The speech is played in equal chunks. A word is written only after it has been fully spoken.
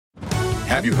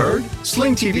Have you heard?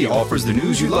 Sling TV offers the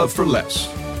news you love for less.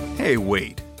 Hey,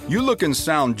 wait. You look and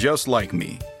sound just like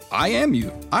me. I am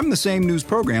you. I'm the same news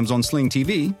programs on Sling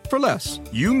TV for less.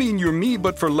 You mean you're me,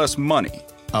 but for less money.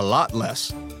 A lot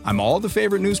less. I'm all the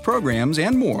favorite news programs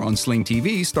and more on Sling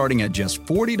TV starting at just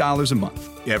 $40 a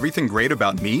month. Everything great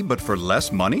about me, but for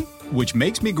less money? Which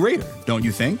makes me greater, don't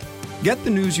you think? Get the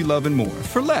news you love and more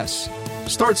for less.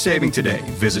 Start saving today.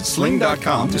 Visit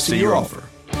sling.com to see your offer.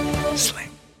 Sling.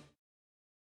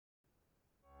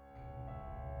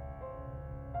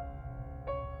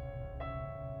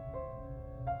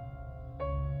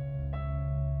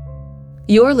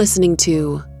 You're listening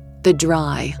to The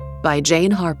Dry by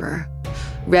Jane Harper,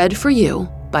 read for you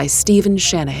by Stephen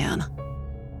Shanahan.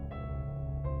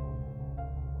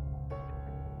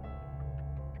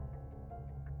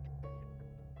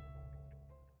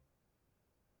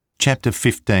 Chapter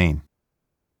 15.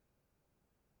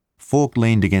 Falk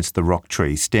leaned against the rock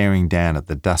tree, staring down at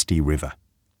the dusty river.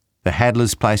 The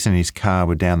Hadler's place and his car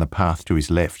were down the path to his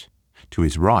left. To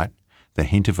his right, the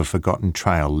hint of a forgotten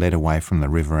trail led away from the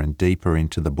river and deeper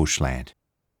into the bushland.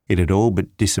 It had all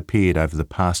but disappeared over the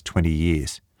past 20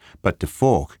 years, but to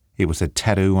Falk it was a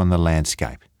tattoo on the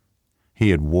landscape. He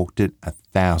had walked it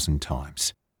 1,000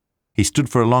 times. He stood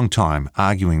for a long time,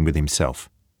 arguing with himself.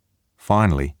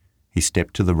 Finally, he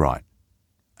stepped to the right.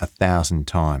 1,000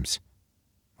 times.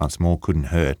 Once more couldn't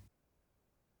hurt.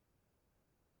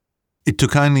 It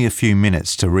took only a few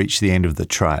minutes to reach the end of the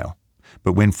trail.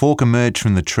 But when Falk emerged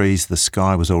from the trees, the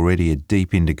sky was already a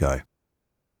deep indigo.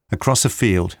 Across a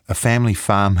field, a family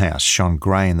farmhouse shone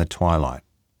grey in the twilight.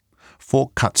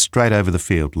 Falk cut straight over the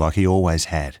field like he always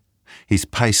had. His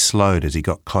pace slowed as he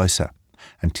got closer,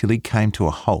 until he came to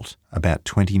a halt about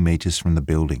 20 metres from the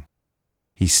building.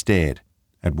 He stared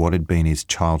at what had been his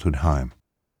childhood home.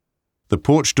 The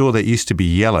porch door that used to be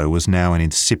yellow was now an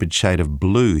insipid shade of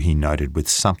blue, he noted with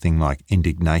something like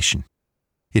indignation.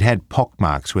 It had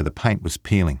pockmarks where the paint was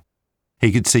peeling.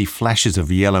 He could see flashes of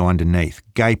yellow underneath,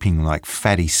 gaping like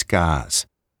fatty scars.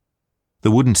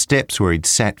 The wooden steps where he'd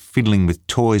sat fiddling with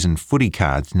toys and footy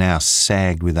cards now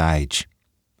sagged with age.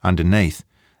 Underneath,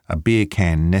 a beer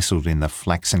can nestled in the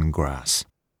flaxen grass.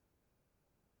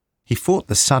 He fought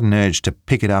the sudden urge to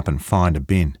pick it up and find a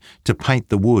bin, to paint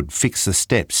the wood, fix the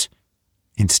steps.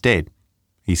 Instead,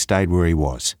 he stayed where he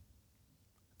was.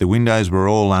 The windows were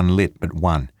all unlit but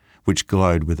one, which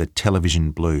glowed with a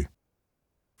television blue.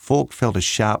 Falk felt a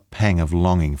sharp pang of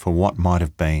longing for what might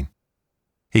have been.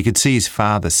 He could see his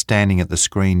father standing at the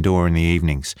screen door in the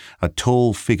evenings, a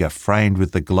tall figure framed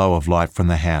with the glow of light from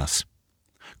the house,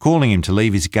 calling him to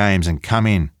leave his games and come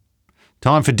in.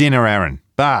 "Time for dinner, Aaron.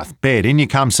 Bath, bed, in you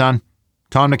come, son.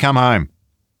 Time to come home."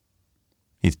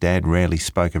 His dad rarely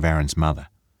spoke of Aaron's mother,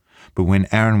 but when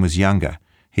Aaron was younger,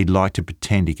 he'd like to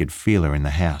pretend he could feel her in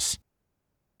the house.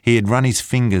 He had run his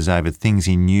fingers over things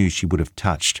he knew she would have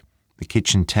touched, the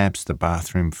kitchen taps, the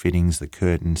bathroom fittings, the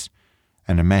curtains,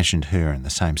 and imagined her in the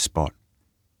same spot.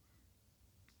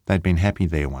 They'd been happy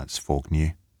there once, Falk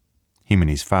knew. Him and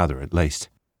his father, at least.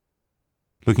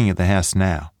 Looking at the house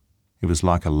now, it was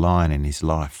like a line in his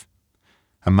life,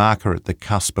 a marker at the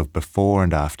cusp of before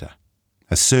and after.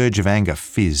 A surge of anger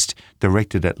fizzed,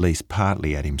 directed at least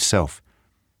partly at himself.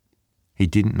 He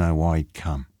didn't know why he'd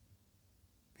come.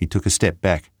 He took a step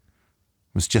back.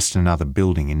 It was just another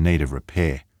building in need of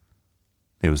repair.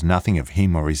 There was nothing of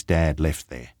him or his dad left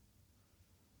there.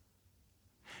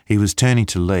 He was turning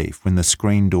to leave when the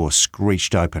screen door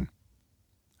screeched open.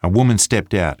 A woman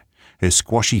stepped out, her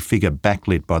squashy figure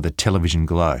backlit by the television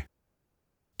glow.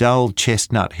 Dull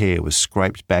chestnut hair was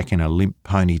scraped back in a limp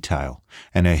ponytail,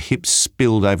 and her hips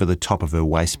spilled over the top of her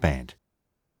waistband.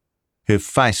 Her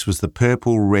face was the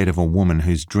purple red of a woman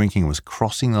whose drinking was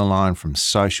crossing the line from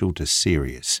social to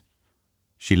serious.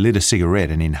 She lit a cigarette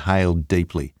and inhaled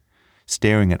deeply,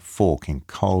 staring at Falk in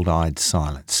cold-eyed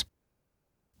silence.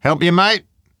 "Help you, mate?"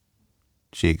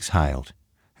 she exhaled,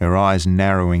 her eyes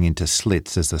narrowing into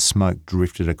slits as the smoke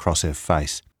drifted across her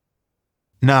face.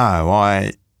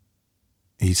 "No,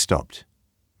 He stopped,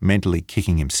 mentally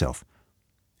kicking himself.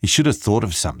 He should have thought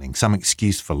of something, some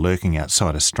excuse for lurking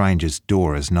outside a stranger's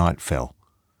door as night fell.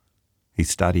 He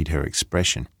studied her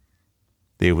expression.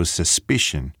 There was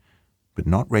suspicion, but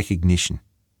not recognition.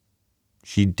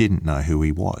 She didn't know who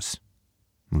he was.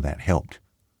 Well, that helped.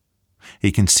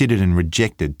 He considered and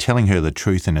rejected telling her the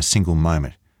truth in a single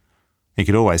moment. He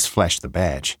could always flash the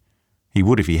badge. He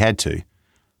would if he had to,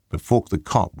 but Falk the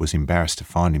cop was embarrassed to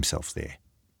find himself there.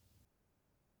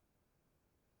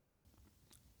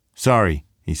 "Sorry,"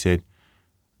 he said.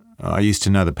 "I used to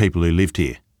know the people who lived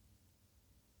here."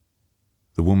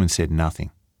 The woman said nothing,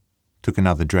 took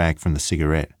another drag from the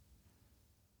cigarette.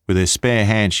 With her spare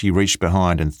hand she reached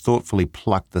behind and thoughtfully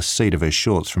plucked the seat of her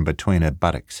shorts from between her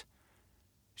buttocks.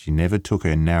 She never took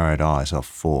her narrowed eyes off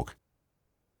Falk.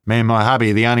 "Me and my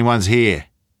hubby are the only ones here.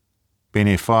 Been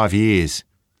here 5 years.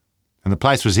 And the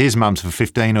place was his mum's for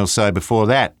 15 or so before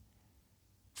that."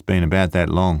 "It's been about that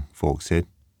long," Falk said.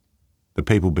 "The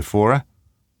people before her?"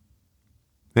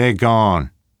 "They're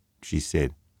gone," she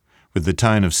said, with the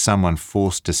tone of someone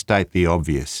forced to state the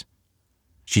obvious.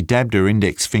 She dabbed her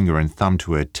index finger and thumb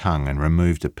to her tongue and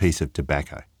removed a piece of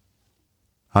tobacco.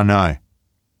 "I know."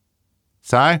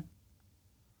 "So?" It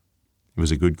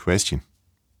was a good question.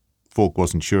 Falk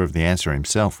wasn't sure of the answer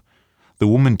himself. The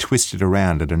woman twisted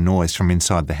around at a noise from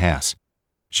inside the house.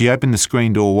 She opened the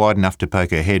screen door wide enough to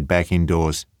poke her head back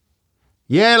indoors.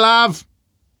 "Yeah, love,"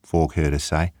 Falk heard her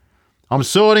say. "I'm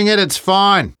sorting it, it's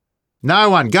fine. No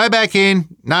one, go back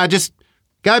in. No, just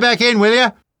go back in, will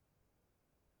you?"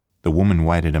 The woman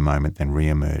waited a moment, then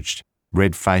re-emerged,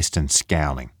 red-faced and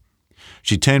scowling.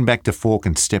 She turned back to Falk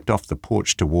and stepped off the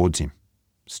porch towards him,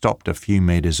 stopped a few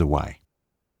metres away.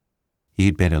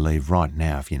 "You'd better leave right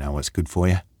now if you know what's good for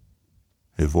you."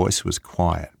 Her voice was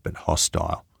quiet but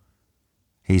hostile.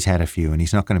 "He's had a few and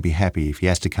he's not going to be happy if he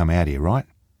has to come out here, right?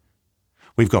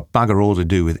 We've got bugger all to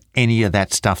do with any of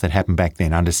that stuff that happened back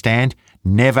then, understand?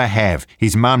 Never have.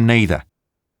 His mum neither.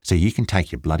 So you can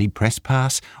take your bloody press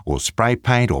pass or spray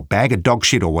paint or bag of dog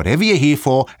shit or whatever you're here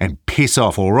for and piss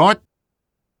off, all right?"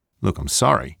 "Look, I'm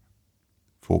sorry."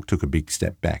 Falk took a big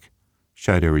step back,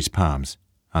 showed her his palms,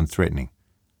 unthreatening.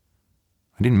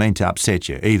 "I didn't mean to upset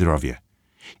you, either of you."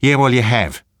 "Yeah, well, you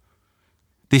have.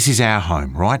 This is our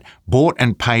home, right? Bought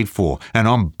and paid for, and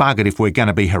I'm buggered if we're going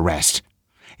to be harassed.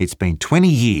 It's been 20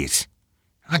 years.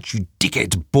 Aren't you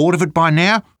dickheads bored of it by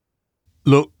now?"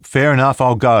 "Look, fair enough,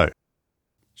 I'll go."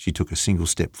 She took a single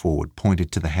step forward,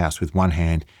 pointed to the house with one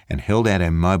hand and held out her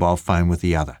mobile phone with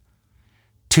the other.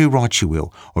 "Too right you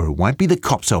will, or it won't be the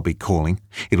cops I'll be calling.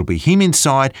 It'll be him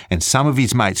inside and some of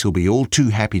his mates who'll be all too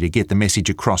happy to get the message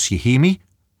across, you hear me?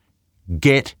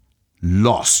 Get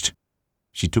lost."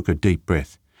 She took a deep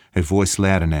breath, her voice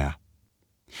louder now.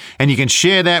 "And you can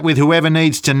share that with whoever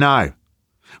needs to know.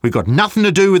 We've got nothing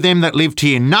to do with them that lived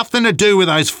here, nothing to do with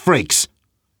those freaks."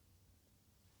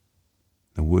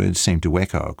 The words seemed to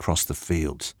echo across the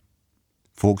fields.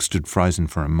 Falk stood frozen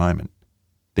for a moment.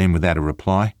 Then, without a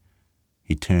reply,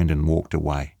 he turned and walked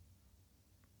away.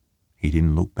 He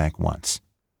didn't look back once.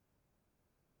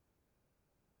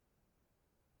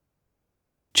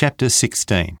 Chapter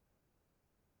 16.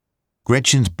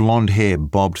 Gretchen's blonde hair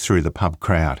bobbed through the pub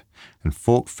crowd, and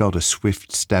Falk felt a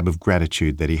swift stab of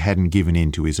gratitude that he hadn't given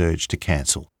in to his urge to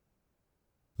cancel.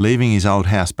 Leaving his old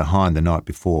house behind the night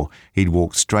before, he'd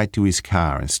walked straight to his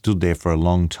car and stood there for a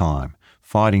long time,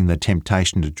 fighting the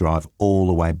temptation to drive all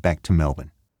the way back to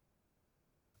Melbourne.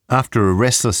 After a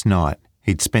restless night,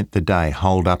 he'd spent the day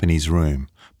holed up in his room,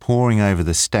 poring over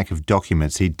the stack of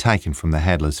documents he'd taken from the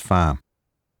Hadler's farm.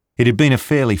 It had been a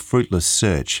fairly fruitless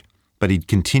search, but he'd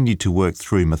continued to work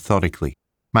through methodically,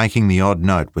 making the odd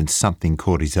note when something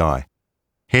caught his eye.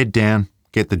 Head down,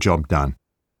 get the job done.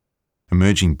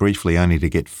 Emerging briefly only to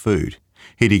get food,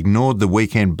 he'd ignored the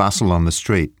weekend bustle on the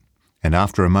street and,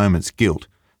 after a moment's guilt,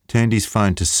 turned his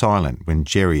phone to silent when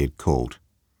Jerry had called.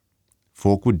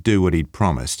 Falk would do what he'd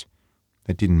promised.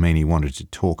 That didn't mean he wanted to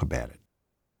talk about it.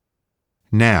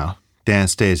 Now,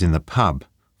 downstairs in the pub,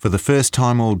 for the first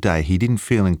time all day, he didn't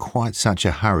feel in quite such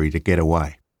a hurry to get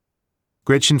away.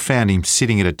 Gretchen found him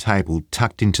sitting at a table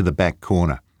tucked into the back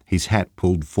corner, his hat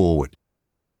pulled forward.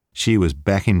 She was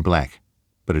back in black,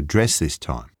 but a dress this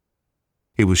time.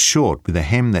 It was short, with a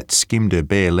hem that skimmed her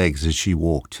bare legs as she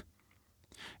walked.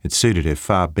 It suited her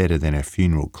far better than her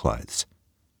funeral clothes.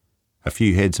 A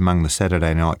few heads among the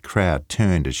Saturday night crowd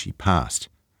turned as she passed.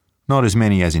 Not as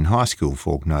many as in high school,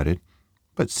 Falk noted,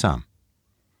 but some.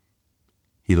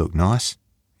 "You look nice,"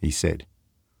 he said.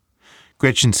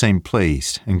 Gretchen seemed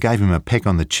pleased and gave him a peck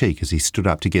on the cheek as he stood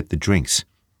up to get the drinks.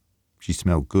 She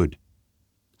smelled good.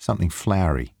 Something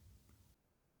flowery.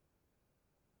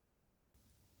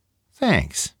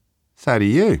 "Thanks. So do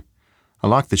you. I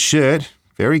like the shirt.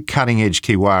 Very cutting-edge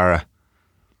Kiwara."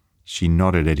 She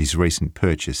nodded at his recent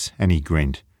purchase, and he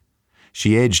grinned.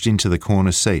 She edged into the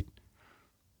corner seat.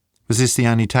 "Was this the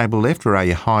only table left, or are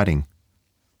you hiding?"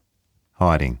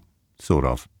 "Hiding, sort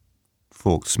of."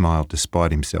 Falk smiled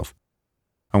despite himself.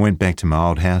 "I went back to my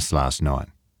old house last night."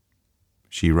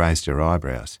 She raised her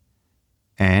eyebrows.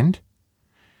 "And?"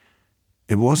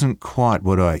 "It wasn't quite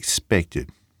what I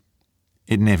expected.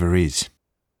 It never is."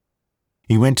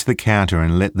 He went to the counter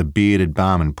and let the bearded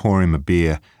barman pour him a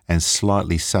beer and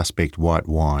slightly suspect white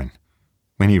wine.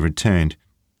 When he returned,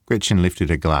 Gretchen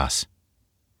lifted a glass.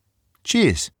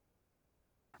 "Cheers,"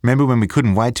 Remember when we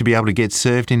couldn't wait to be able to get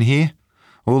served in here?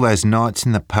 All those nights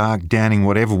in the park downing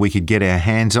whatever we could get our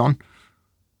hands on?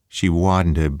 She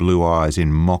widened her blue eyes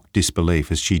in mock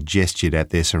disbelief as she gestured at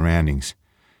their surroundings.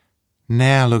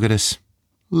 Now look at us,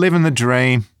 living the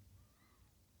dream.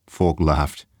 Falk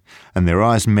laughed, and their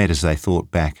eyes met as they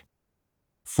thought back.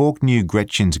 Falk knew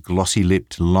Gretchen's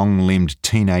glossy-lipped, long-limbed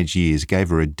teenage years gave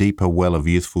her a deeper well of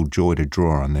youthful joy to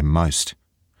draw on than most.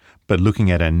 But looking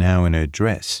at her now in her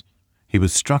dress, he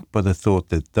was struck by the thought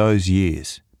that those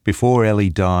years, before Ellie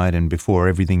died and before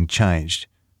everything changed,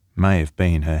 may have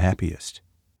been her happiest.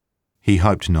 He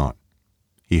hoped not.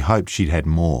 He hoped she'd had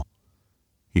more.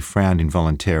 He frowned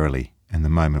involuntarily, and the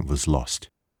moment was lost.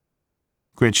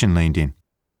 Gretchen leaned in.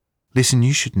 Listen,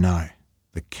 you should know.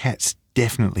 The cat's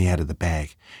definitely out of the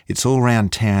bag. It's all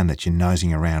round town that you're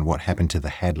nosing around what happened to the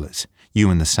Hadlers, you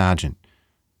and the sergeant.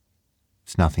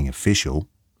 It's nothing official.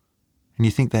 And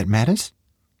you think that matters?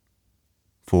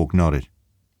 Falk nodded.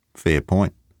 Fair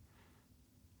point.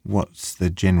 What's the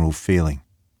general feeling?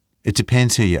 It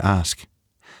depends who you ask.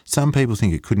 Some people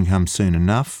think it couldn't come soon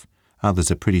enough.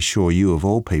 Others are pretty sure you of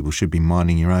all people should be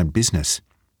minding your own business.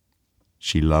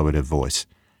 She lowered her voice.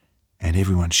 And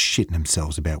everyone's shitting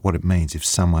themselves about what it means if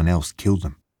someone else killed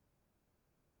them.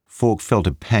 Falk felt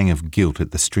a pang of guilt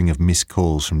at the string of missed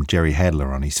calls from Jerry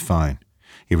Hadler on his phone.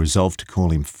 He resolved to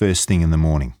call him first thing in the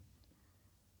morning.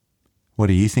 What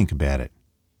do you think about it?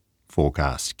 Falk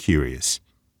asked, curious.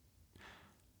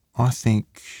 I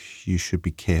think you should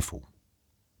be careful.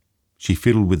 She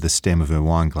fiddled with the stem of her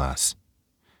wineglass.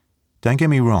 Don't get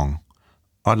me wrong,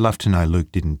 I'd love to know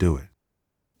Luke didn't do it.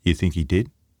 You think he did?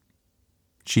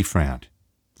 She frowned,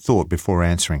 thought before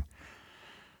answering.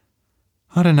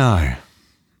 I don't know.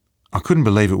 I couldn't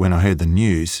believe it when I heard the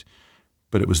news,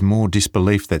 but it was more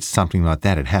disbelief that something like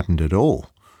that had happened at all.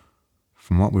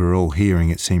 From what we were all hearing,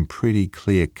 it seemed pretty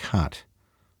clear-cut.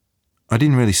 I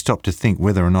didn't really stop to think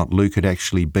whether or not Luke had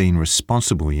actually been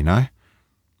responsible, you know.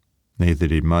 Neither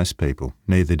did most people,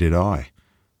 neither did I.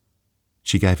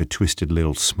 She gave a twisted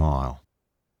little smile.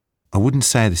 I wouldn't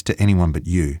say this to anyone but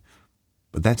you,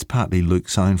 but that's partly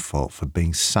Luke's own fault for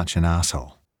being such an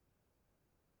arsehole.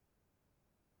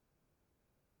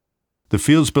 The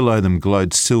fields below them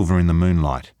glowed silver in the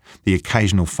moonlight, the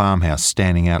occasional farmhouse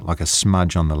standing out like a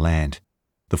smudge on the land.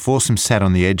 The foursome sat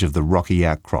on the edge of the rocky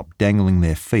outcrop, dangling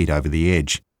their feet over the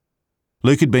edge.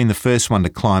 Luke had been the first one to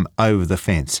climb over the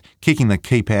fence, kicking the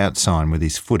keep out sign with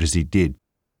his foot as he did.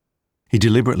 He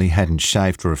deliberately hadn't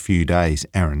shaved for a few days,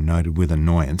 Aaron noted with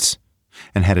annoyance,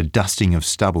 and had a dusting of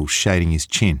stubble shading his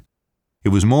chin. It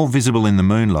was more visible in the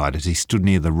moonlight as he stood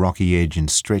near the rocky edge and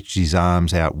stretched his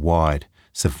arms out wide,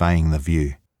 surveying the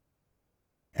view.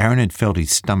 Aaron had felt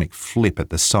his stomach flip at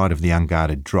the sight of the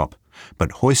unguarded drop,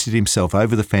 but hoisted himself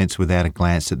over the fence without a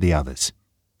glance at the others.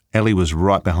 Ellie was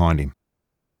right behind him.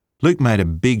 Luke made a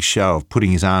big show of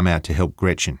putting his arm out to help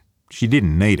Gretchen. She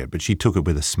didn't need it, but she took it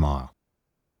with a smile.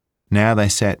 Now they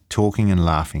sat talking and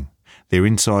laughing, their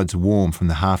insides warm from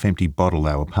the half-empty bottle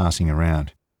they were passing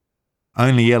around.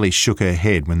 Only Ellie shook her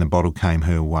head when the bottle came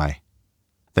her way.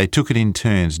 They took it in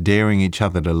turns, daring each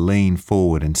other to lean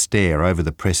forward and stare over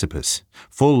the precipice,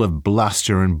 full of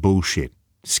bluster and bullshit,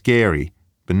 scary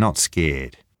but not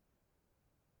scared.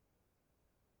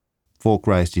 Falk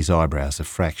raised his eyebrows a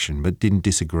fraction, but didn't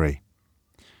disagree.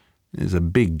 There's a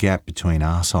big gap between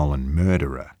arsehole and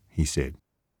murderer, he said.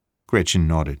 Gretchen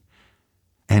nodded.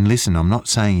 And listen, I'm not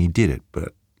saying he did it,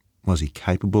 but was he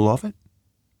capable of it?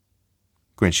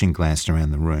 Gretchen glanced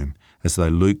around the room, as though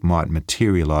Luke might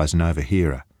materialise and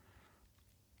overhear her.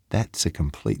 That's a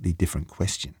completely different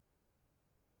question.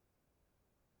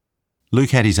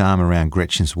 Luke had his arm around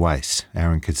Gretchen's waist,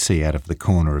 Aaron could see out of the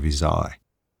corner of his eye.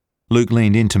 Luke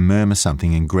leaned in to murmur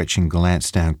something and Gretchen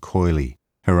glanced down coyly,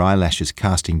 her eyelashes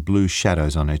casting blue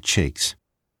shadows on her cheeks.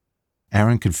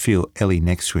 Aaron could feel Ellie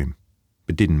next to him,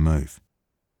 but didn't move.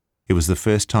 It was the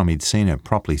first time he'd seen her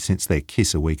properly since their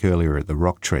kiss a week earlier at the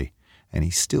rock tree, and he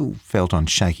still felt on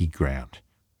shaky ground.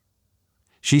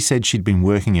 She said she'd been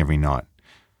working every night.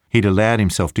 He'd allowed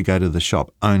himself to go to the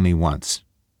shop only once.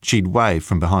 She'd waved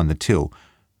from behind the till,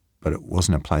 but it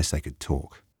wasn't a place they could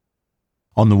talk.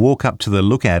 On the walk up to the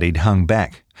lookout he'd hung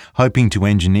back, hoping to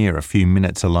engineer a few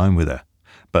minutes alone with her,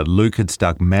 but Luke had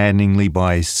stuck maddeningly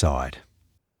by his side.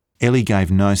 Ellie gave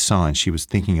no sign she was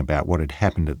thinking about what had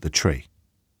happened at the tree.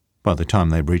 By the time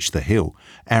they reached the hill,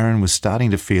 Aaron was starting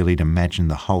to feel he'd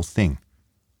imagined the whole thing.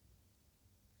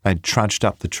 They'd trudged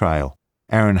up the trail,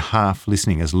 Aaron half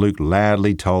listening as Luke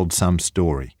loudly told some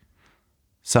story.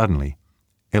 Suddenly,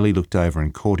 Ellie looked over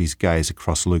and caught his gaze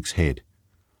across Luke's head.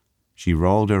 She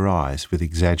rolled her eyes with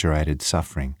exaggerated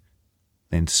suffering,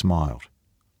 then smiled.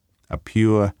 a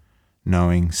pure,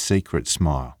 knowing, secret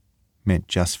smile, meant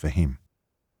just for him.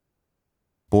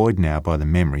 Buoyed now by the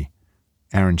memory,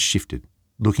 Aaron shifted,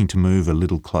 looking to move a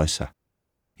little closer.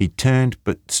 He turned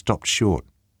but stopped short,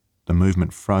 the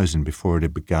movement frozen before it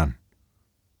had begun.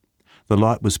 The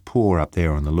light was poor up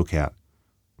there on the lookout,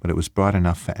 but it was bright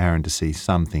enough for Aaron to see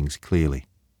some things clearly.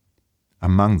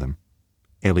 Among them,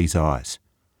 Ellie's eyes,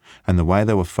 and the way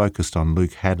they were focused on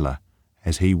Luke Hadler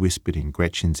as he whispered in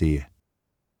Gretchen's ear.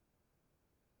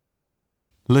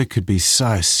 "Luke could be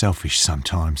so selfish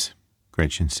sometimes,"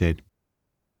 Gretchen said.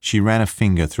 She ran a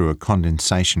finger through a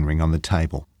condensation ring on the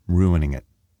table, ruining it.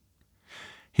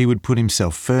 "He would put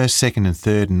himself first, second and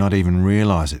third and not even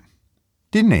realise it.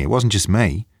 Didn't he? It wasn't just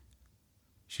me."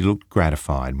 She looked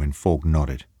gratified when Falk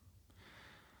nodded.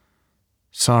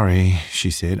 "Sorry," she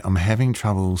said, "I'm having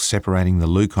trouble separating the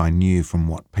Luke I knew from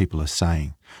what people are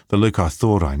saying. The Luke I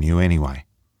thought I knew anyway."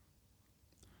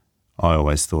 "I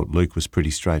always thought Luke was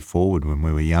pretty straightforward when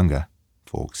we were younger,"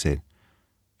 Falk said.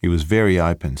 "He was very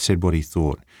open, said what he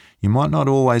thought. You might not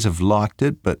always have liked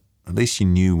it, but at least you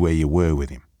knew where you were with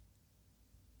him."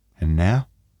 "And now?"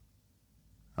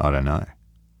 "I don't know.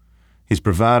 His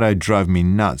bravado drove me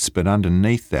nuts, but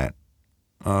underneath that,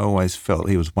 I always felt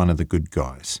he was one of the good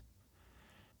guys."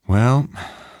 "Well,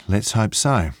 let's hope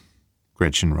so."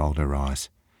 Gretchen rolled her eyes.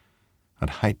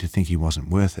 "I'd hate to think he wasn't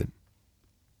worth it."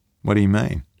 "What do you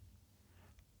mean?"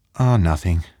 "Oh,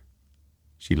 nothing."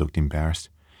 She looked embarrassed.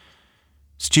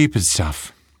 "Stupid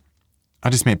stuff. I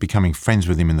just meant becoming friends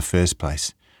with him in the first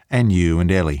place. And you and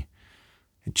Ellie.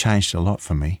 It changed a lot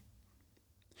for me.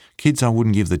 Kids I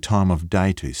wouldn't give the time of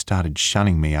day to started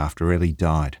shunning me after Ellie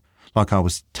died, like I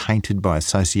was tainted by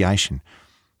association.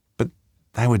 But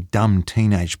they were dumb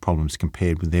teenage problems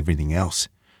compared with everything else.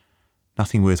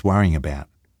 Nothing worth worrying about."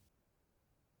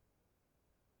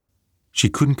 She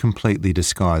couldn't completely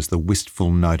disguise the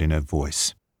wistful note in her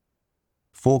voice.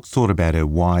 Falk thought about her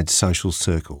wide social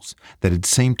circles that had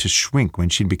seemed to shrink when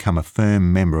she'd become a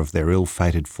firm member of their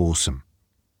ill-fated foursome.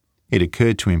 It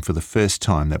occurred to him for the first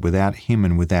time that without him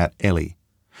and without Ellie,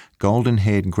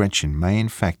 golden-haired Gretchen may in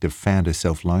fact have found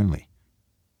herself lonely.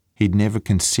 He'd never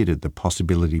considered the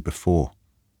possibility before.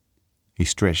 He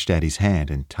stretched out his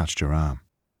hand and touched her arm.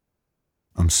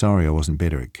 "I'm sorry I wasn't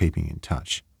better at keeping in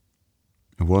touch.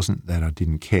 It wasn't that I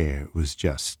didn't care, it was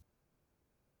just..."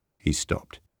 He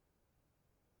stopped.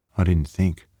 "I didn't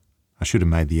think. I should have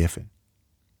made the effort."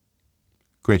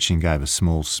 Gretchen gave a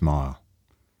small smile.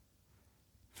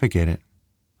 "Forget it.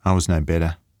 I was no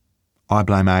better. I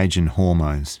blame age and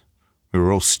hormones. We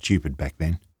were all stupid back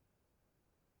then."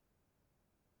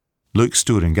 Luke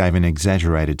stood and gave an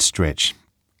exaggerated stretch.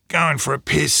 "Going for a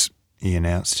piss," he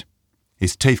announced.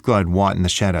 His teeth glowed white in the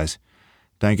shadows.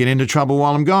 "Don't get into trouble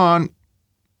while I'm gone."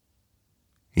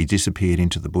 He disappeared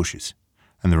into the bushes,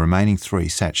 and the remaining three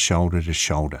sat shoulder to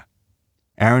shoulder.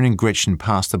 Aaron and Gretchen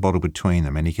passed the bottle between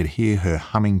them, and he could hear her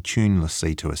humming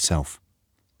tunelessly to herself.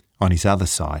 On his other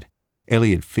side,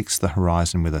 Ellie had fixed the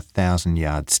horizon with a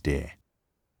 1,000-yard stare.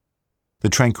 The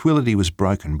tranquility was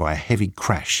broken by a heavy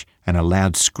crash and a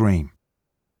loud scream.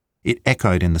 It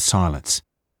echoed in the silence.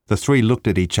 The three looked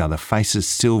at each other, faces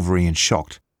silvery and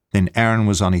shocked. Then Aaron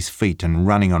was on his feet and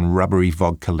running on rubbery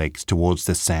vodka legs towards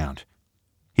the sound.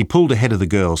 He pulled ahead of the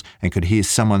girls and could hear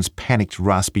someone's panicked,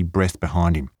 raspy breath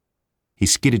behind him. He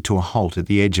skidded to a halt at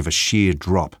the edge of a sheer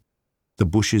drop. The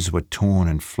bushes were torn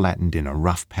and flattened in a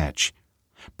rough patch.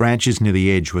 Branches near the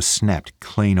edge were snapped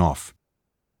clean off.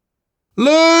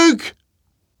 "Luke!"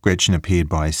 Gretchen appeared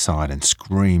by his side and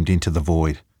screamed into the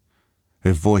void.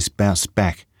 Her voice bounced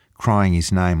back, crying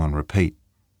his name on repeat.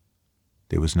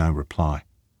 There was no reply.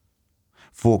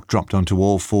 Falk dropped onto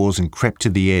all fours and crept to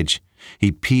the edge.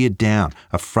 He peered down,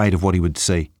 afraid of what he would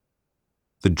see.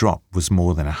 The drop was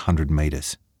more than 100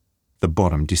 metres. The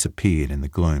bottom disappeared in the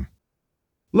gloom.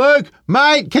 "Luke,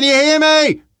 mate, can you hear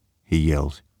me?" he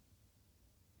yelled.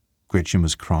 Gretchen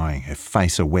was crying, her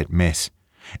face a wet mess.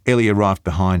 Ellie arrived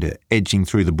behind her, edging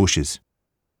through the bushes.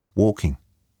 Walking,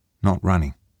 not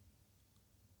running.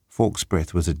 Falk's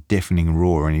breath was a deafening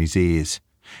roar in his ears.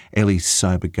 Ellie's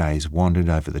sober gaze wandered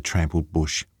over the trampled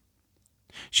bush.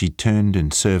 She turned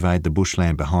and surveyed the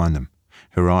bushland behind them,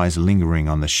 her eyes lingering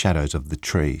on the shadows of the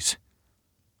trees.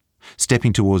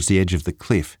 Stepping towards the edge of the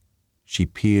cliff, she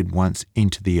peered once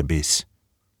into the abyss.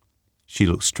 She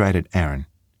looked straight at Aaron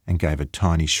and gave a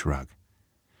tiny shrug.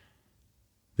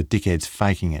 "The dickhead's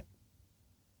faking it."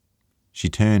 She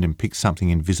turned and picked something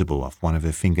invisible off one of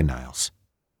her fingernails.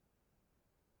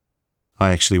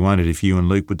 "I actually wondered if you and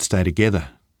Luke would stay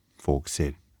together," Falk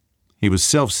said. "He was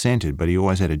self-centred, but he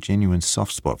always had a genuine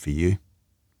soft spot for you."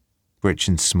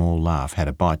 Gretchen's small laugh had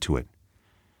a bite to it.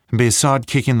 And be a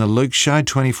sidekick in the Luke show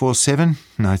 24/7?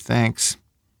 No thanks.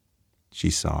 She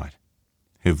sighed.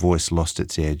 Her voice lost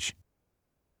its edge.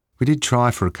 We did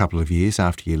try for a couple of years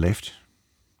after you left.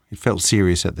 It felt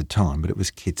serious at the time, but it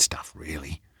was kid stuff,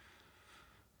 really.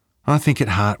 I think at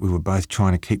heart we were both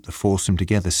trying to keep the foursome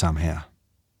together somehow.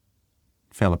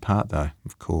 It fell apart though,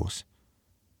 of course.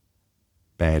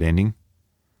 Bad ending?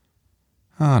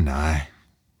 Oh no.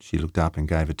 She looked up and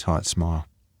gave a tight smile.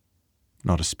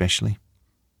 Not especially.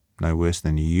 No worse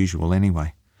than usual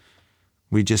anyway.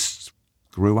 We just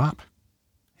grew up.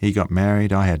 He got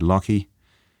married, I had Lockie.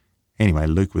 Anyway,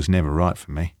 Luke was never right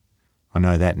for me. I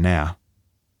know that now.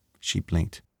 She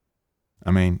blinked. I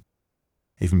mean,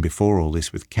 even before all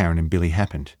this with Karen and Billy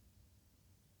happened.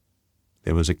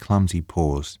 There was a clumsy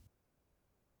pause.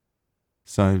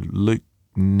 So Luke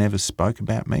never spoke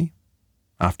about me?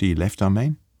 After you left, I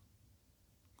mean?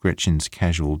 Gretchen's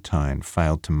casual tone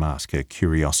failed to mask her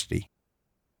curiosity.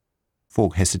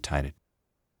 Falk hesitated.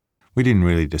 We didn't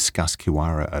really discuss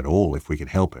Kiwara at all if we could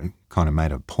help it, kind of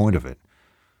made a point of it.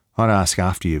 I'd ask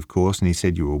after you, of course, and he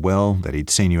said you were well, that he'd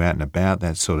seen you out and about,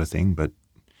 that sort of thing, but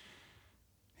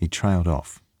he trailed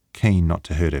off, keen not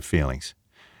to hurt her feelings.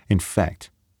 In fact,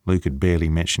 Luke had barely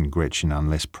mentioned Gretchen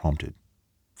unless prompted.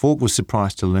 Falk was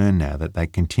surprised to learn now that they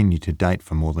continued to date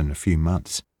for more than a few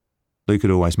months. Luke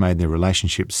had always made their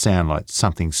relationship sound like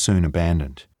something soon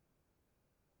abandoned.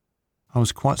 I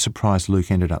was quite surprised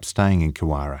Luke ended up staying in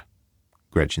Kiwara,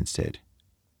 Gretchen said.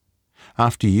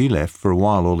 After you left, for a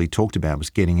while all he talked about was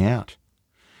getting out.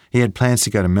 He had plans to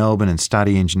go to Melbourne and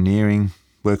study engineering,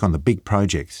 work on the big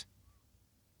projects.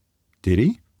 Did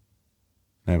he?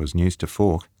 That was news to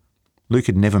Falk. Luke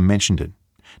had never mentioned it,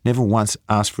 never once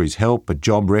asked for his help, a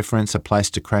job reference, a place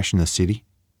to crash in the city.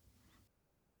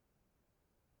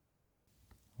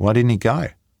 Why didn't he go?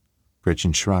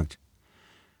 Gretchen shrugged.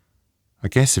 I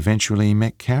guess eventually he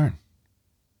met Karen.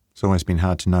 It's always been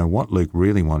hard to know what Luke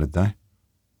really wanted, though.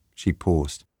 She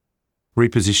paused,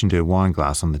 repositioned her wine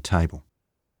glass on the table.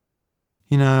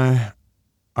 You know,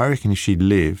 I reckon if she'd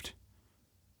lived,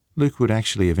 Luke would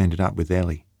actually have ended up with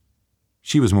Ellie.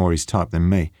 She was more his type than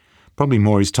me, probably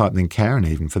more his type than Karen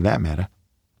even, for that matter.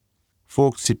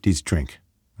 Falk sipped his drink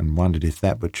and wondered if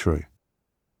that were true.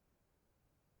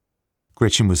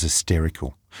 Gretchen was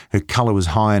hysterical. Her colour was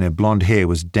high and her blonde hair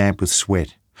was damp with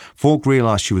sweat. Falk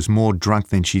realised she was more drunk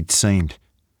than she'd seemed.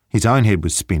 His own head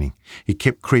was spinning. He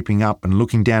kept creeping up and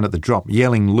looking down at the drop,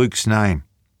 yelling Luke's name.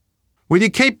 Will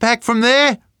you keep back from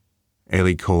there?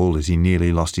 Ellie called as he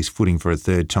nearly lost his footing for a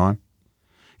third time.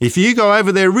 If you go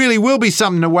over there really will be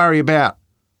something to worry about.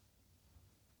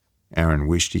 Aaron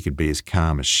wished he could be as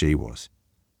calm as she was.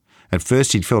 At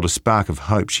first he'd felt a spark of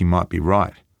hope she might be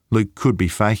right. Luke could be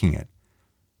faking it.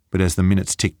 But as the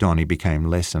minutes ticked on, he became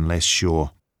less and less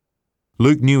sure.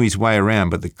 Luke knew his way around,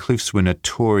 but the cliffs were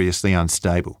notoriously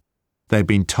unstable. They'd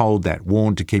been told that,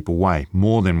 warned to keep away,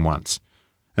 more than once,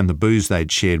 and the booze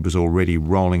they'd shared was already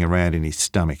rolling around in his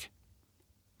stomach.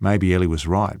 Maybe Ellie was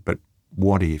right, but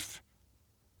what if?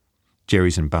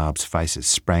 Jerry's and Barb's faces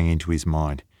sprang into his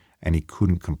mind, and he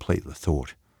couldn't complete the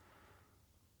thought.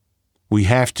 We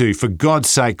have to, for God's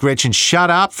sake, Gretchen, shut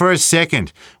up for a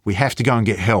second. We have to go and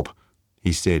get help,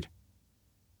 he said.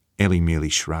 Ellie merely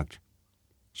shrugged.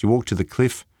 She walked to the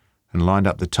cliff and lined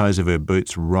up the toes of her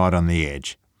boots right on the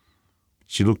edge.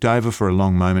 She looked over for a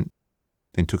long moment,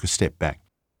 then took a step back.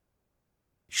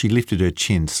 She lifted her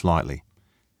chin slightly.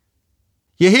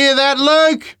 You hear that,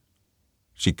 Luke?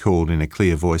 She called in a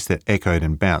clear voice that echoed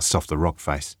and bounced off the rock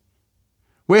face.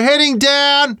 We're heading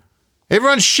down!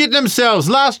 Everyone's shitting themselves!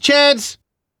 Last chance!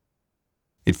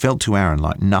 It felt to Aaron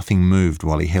like nothing moved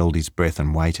while he held his breath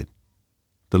and waited.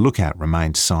 The lookout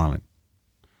remained silent.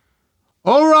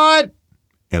 All right,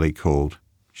 Ellie called.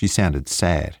 She sounded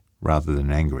sad rather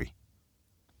than angry.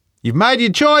 You've made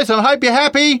your choice. I hope you're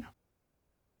happy.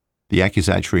 The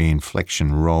accusatory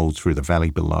inflection rolled through the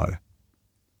valley below.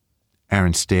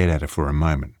 Aaron stared at her for a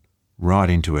moment, right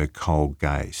into her cold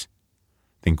gaze,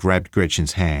 then grabbed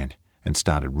Gretchen's hand and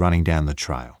started running down the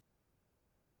trail.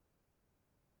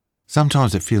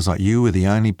 Sometimes it feels like you were the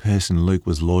only person Luke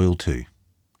was loyal to,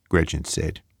 Gretchen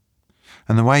said.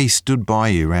 And the way he stood by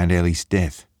you around Ellie's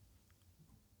death.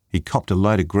 He copped a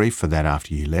load of grief for that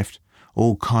after you left.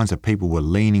 All kinds of people were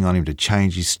leaning on him to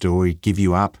change his story, give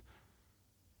you up.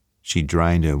 She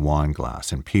drained her wine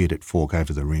glass and peered at Falk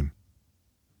over the rim.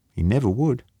 He never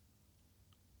would.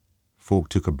 Falk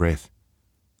took a breath.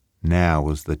 Now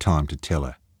was the time to tell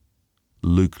her.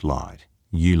 Luke lied.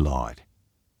 You lied.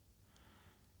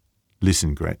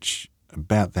 Listen, Gretch,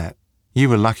 about that. You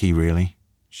were lucky, really.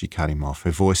 She cut him off.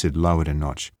 Her voice had lowered a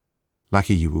notch.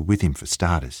 Lucky you were with him for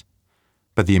starters.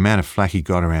 But the amount of flack he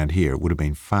got around here, it would have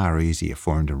been far easier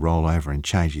for him to roll over and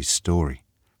change his story.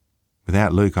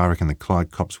 Without Luke, I reckon the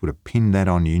Clyde cops would have pinned that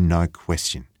on you, no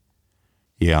question.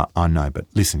 Yeah, I know, but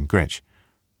listen, Gretch.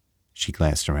 She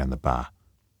glanced around the bar.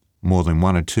 More than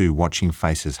one or two watching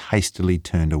faces hastily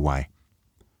turned away.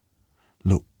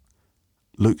 Look,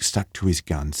 Luke stuck to his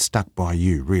guns, stuck by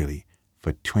you, really,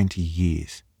 for 20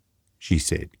 years, she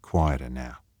said, quieter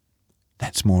now.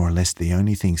 That's more or less the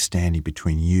only thing standing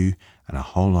between you and a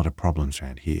whole lot of problems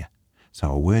around here.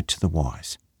 So a word to the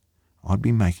wise. I'd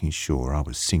be making sure I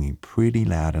was singing pretty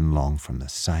loud and long from the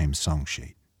same song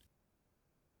sheet.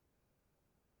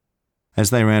 As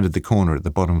they rounded the corner at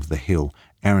the bottom of the hill,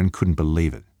 Aaron couldn't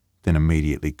believe it, then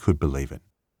immediately could believe it.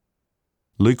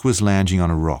 Luke was lounging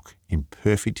on a rock in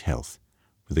perfect health,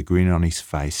 with a grin on his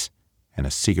face and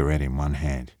a cigarette in one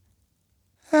hand.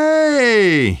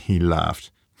 Hey, he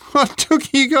laughed. What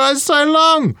took you guys so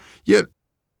long?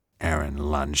 Aaron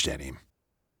lunged at him.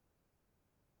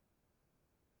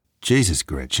 Jesus,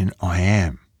 Gretchen, I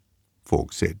am,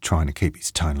 Falk said, trying to keep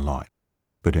his tone light.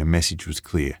 But her message was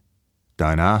clear.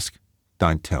 Don't ask,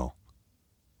 don't tell.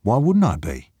 Why wouldn't I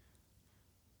be?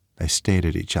 They stared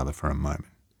at each other for a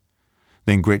moment.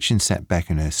 Then Gretchen sat back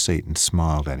in her seat and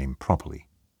smiled at him properly.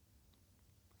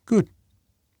 Good.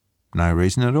 No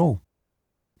reason at all.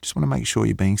 Just want to make sure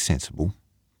you're being sensible.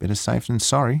 Better safe than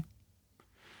sorry.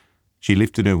 She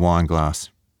lifted her wine glass,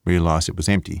 realised it was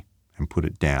empty, and put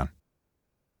it down.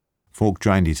 Falk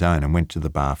drained his own and went to the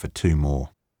bar for 2 more.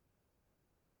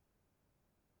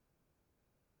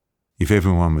 If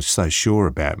everyone was so sure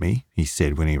about me, he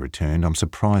said when he returned, I'm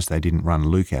surprised they didn't run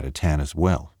Luke out of town as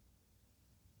well.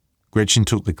 Gretchen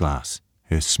took the glass,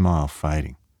 her smile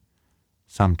fading.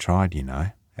 Some tried,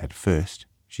 at first,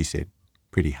 she said,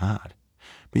 pretty hard.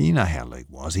 But you know how Luke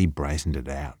was, he brazened it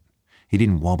out. He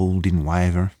didn't wobble, didn't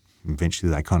waver.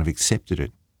 Eventually they kind of accepted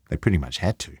it. They pretty much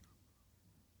had to.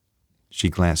 She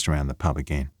glanced around the pub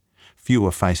again.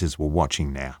 Fewer faces were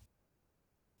watching now.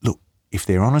 Look, if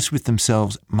they're honest with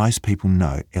themselves, most people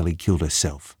know Ellie killed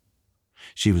herself.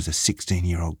 She was a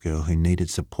 16-year-old girl who needed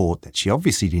support that she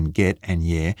obviously didn't get, and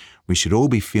yeah, we should all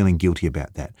be feeling guilty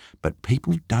about that. But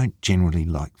people don't generally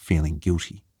like feeling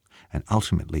guilty. And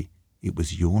ultimately, it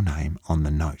was your name on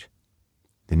the note.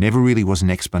 There never really was an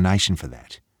explanation for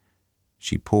that.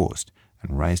 She paused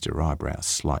and raised her eyebrows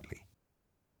slightly.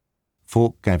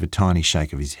 Falk gave a tiny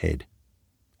shake of his head.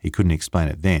 He couldn't explain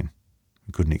it then.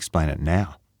 He couldn't explain it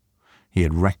now. He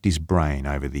had racked his brain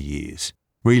over the years,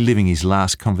 reliving his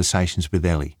last conversations with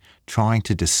Ellie, trying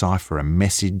to decipher a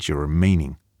message or a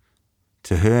meaning.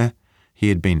 To her, he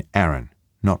had been Aaron,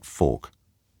 not Falk.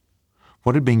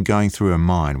 What had been going through her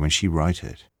mind when she wrote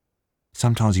it?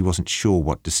 Sometimes he wasn't sure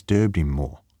what disturbed him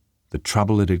more, the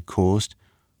trouble it had caused,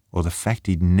 or the fact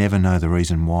he'd never know the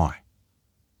reason why.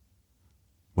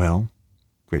 Well,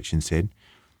 Gretchen said,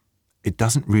 it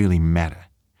doesn't really matter.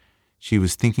 She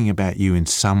was thinking about you in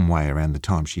some way around the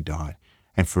time she died,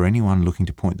 and for anyone looking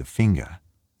to point the finger,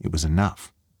 it was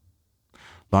enough.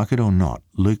 Like it or not,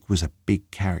 Luke was a big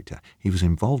character. He was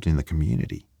involved in the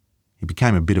community. He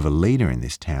became a bit of a leader in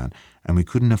this town, and we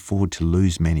couldn't afford to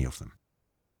lose many of them.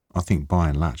 I think by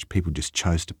and large people just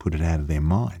chose to put it out of their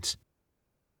minds.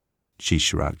 She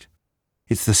shrugged.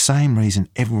 It's the same reason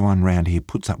everyone round here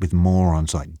puts up with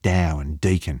morons like Dow and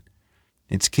Deacon.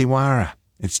 It's Kiwara.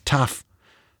 It's tough.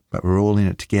 But we're all in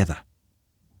it together.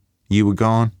 You were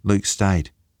gone, Luke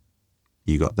stayed.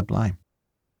 You got the blame.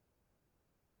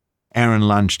 Aaron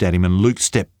lunged at him and Luke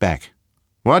stepped back.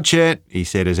 Watch it, he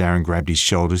said as Aaron grabbed his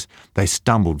shoulders. They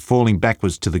stumbled, falling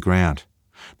backwards to the ground.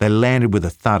 They landed with a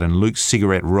thud and Luke's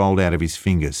cigarette rolled out of his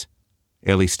fingers.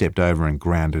 Ellie stepped over and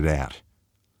ground it out.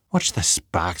 Watch the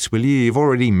sparks, will you? You've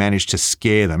already managed to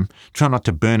scare them. Try not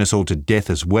to burn us all to death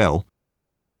as well.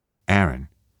 Aaron,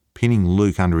 pinning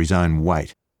Luke under his own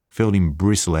weight, felt him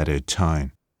bristle at her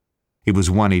tone. It was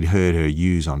one he'd heard her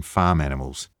use on farm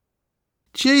animals.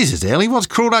 Jesus, Ellie, what's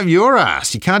crawled up your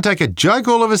ass? You can't take a joke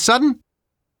all of a sudden?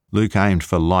 Luke aimed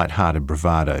for light-hearted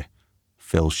bravado.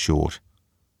 Fell short.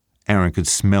 Aaron could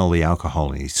smell the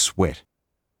alcohol in his sweat.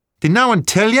 Did no one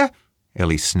tell you?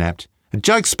 Ellie snapped. A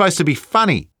joke's supposed to be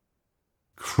funny.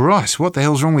 Christ, what the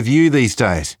hell's wrong with you these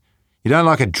days? You don't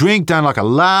like a drink, don't like a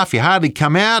laugh, you hardly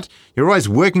come out, you're always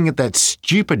working at that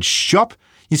stupid shop.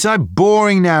 You're so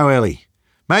boring now, Ellie.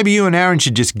 Maybe you and Aaron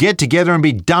should just get together and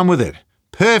be done with it.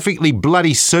 Perfectly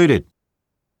bloody suited.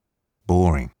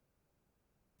 Boring.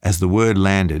 As the word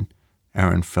landed,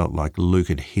 Aaron felt like Luke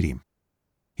had hit him.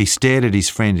 He stared at his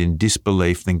friend in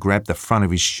disbelief, then grabbed the front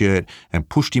of his shirt and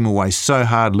pushed him away so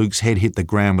hard Luke's head hit the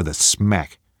ground with a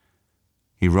smack.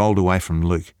 He rolled away from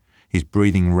Luke, his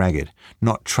breathing ragged,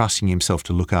 not trusting himself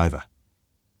to look over.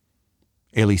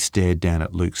 Ellie stared down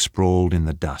at Luke sprawled in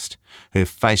the dust, her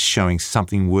face showing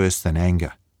something worse than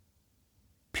anger.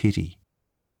 Pity.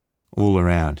 All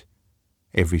around,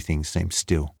 everything seemed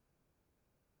still.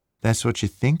 "That's what you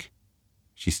think?"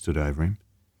 She stood over him.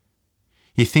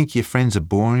 "You think your friends are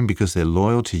boring because they're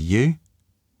loyal to you?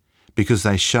 Because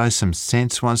they show some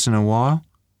sense once in a while?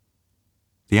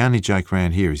 The only joke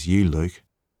around here is you, Luke.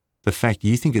 The fact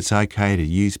you think it's okay to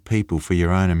use people for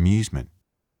your own amusement."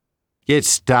 "Get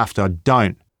stuffed, I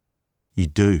don't." "You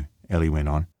do," Ellie went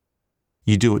on.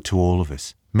 "You do it to all of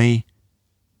us. Me,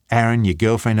 Aaron, your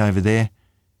girlfriend over there.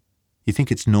 You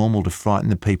think it's normal to frighten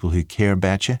the people who care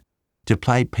about you? To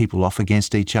play people off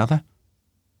against each other?"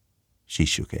 She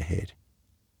shook her head.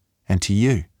 "And to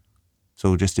you, it's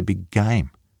all just a big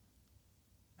game.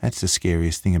 That's the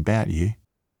scariest thing about you."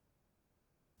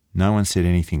 No one said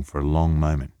anything for a long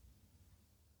moment.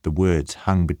 The words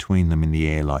hung between them in the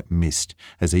air like mist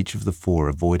as each of the four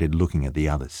avoided looking at the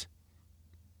others.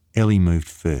 Ellie moved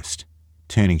first,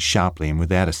 turning sharply, and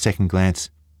without a second glance,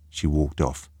 she walked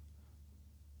off.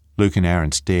 Luke and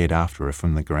Aaron stared after her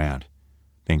from the ground,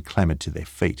 then clambered to their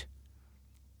feet.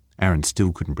 Aaron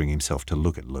still couldn't bring himself to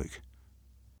look at Luke.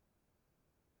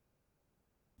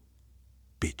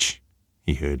 "Bitch,"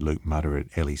 he heard Luke mutter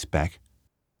at Ellie's back.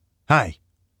 "Hey,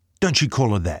 don't you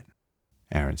call her that,"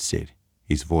 Aaron said,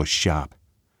 his voice sharp.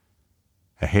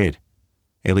 Ahead,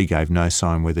 Ellie gave no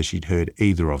sign whether she'd heard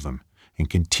either of them and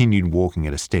continued walking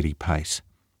at a steady pace.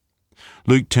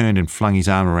 Luke turned and flung his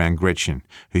arm around Gretchen,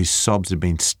 whose sobs had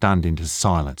been stunned into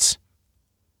silence.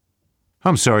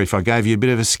 "I'm sorry if I gave you a bit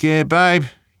of a scare, babe.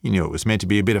 You knew it was meant to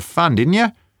be a bit of fun, didn't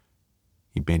you?"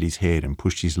 He bent his head and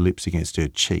pushed his lips against her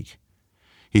cheek.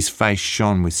 His face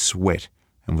shone with sweat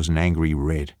and was an angry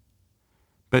red.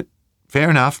 "But fair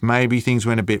enough, maybe things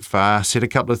went a bit far, said a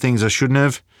couple of things I shouldn't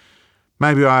have.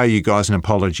 Maybe I owe you guys an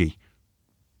apology."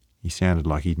 He sounded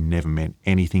like he'd never meant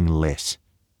anything less.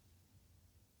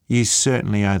 "You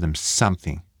certainly owe them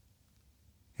something."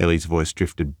 Ellie's voice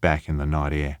drifted back in the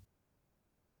night air.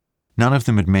 None of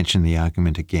them had mentioned the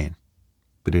argument again,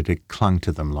 but it had clung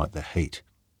to them like the heat.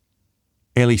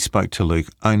 Ellie spoke to Luke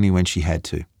only when she had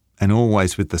to, and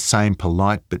always with the same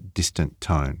polite but distant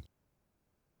tone.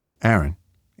 Aaron,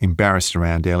 embarrassed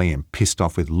around Ellie and pissed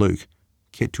off with Luke,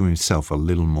 kept to himself a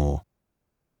little more.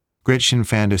 Gretchen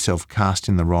found herself cast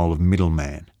in the role of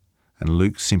middleman, and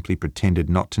Luke simply pretended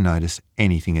not to notice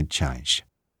anything had changed.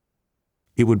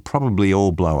 It would probably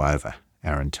all blow over,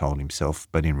 Aaron told himself,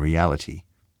 but in reality,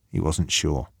 he wasn't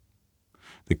sure.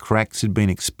 The cracks had been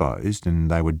exposed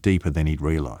and they were deeper than he'd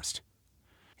realised.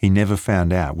 He never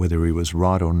found out whether he was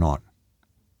right or not.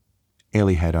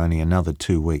 Ellie had only another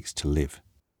 2 weeks to live.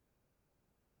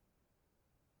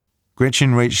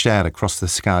 Gretchen reached out across the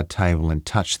scarred table and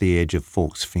touched the edge of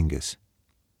Falk's fingers.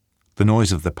 The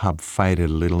noise of the pub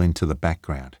faded a little into the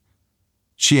background.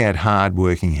 She had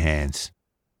hard-working hands.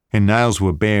 Her nails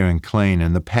were bare and clean,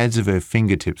 and the pads of her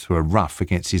fingertips were rough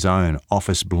against his own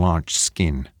office-blanched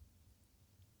skin.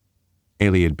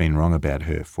 Ellie had been wrong about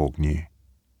her, Falk knew.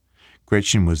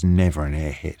 Gretchen was never an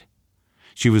airhead.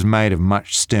 She was made of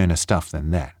much sterner stuff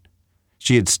than that.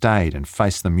 She had stayed and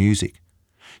faced the music.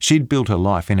 She'd built a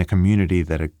life in a community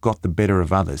that had got the better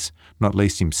of others, not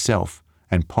least himself,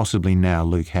 and possibly now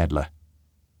Luke Hadler.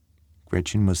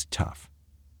 Gretchen was tough.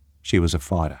 She was a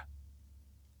fighter.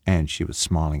 And she was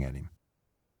smiling at him.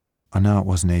 "I know it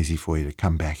wasn't easy for you to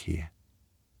come back here,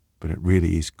 but it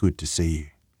really is good to see you,"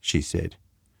 she said.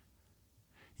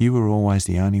 "You were always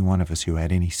the only one of us who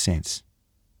had any sense.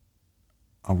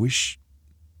 I wish..."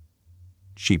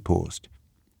 She paused,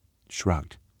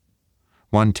 shrugged.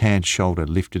 One tanned shoulder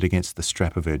lifted against the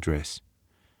strap of her dress.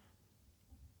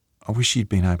 "I wish you'd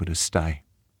been able to stay.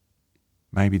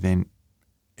 Maybe then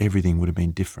everything would have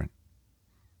been different."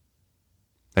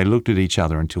 They looked at each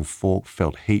other until Falk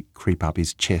felt heat creep up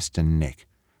his chest and neck.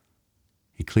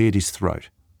 He cleared his throat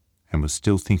and was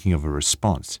still thinking of a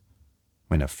response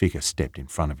when a figure stepped in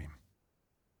front of him.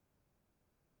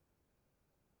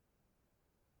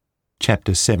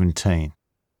 Chapter 17.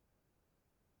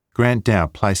 Grant Dow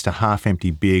placed a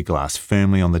half-empty beer glass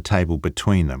firmly on the table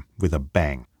between them with a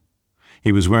bang.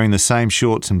 He was wearing the same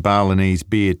shorts and Balinese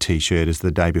beer t-shirt as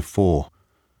the day before.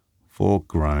 Falk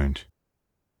groaned.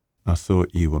 "I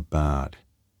thought you were barred,"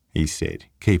 he said,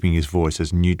 keeping his voice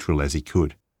as neutral as he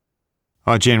could.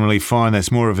 "I generally find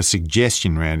that's more of a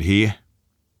suggestion round here."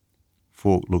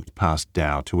 Falk looked past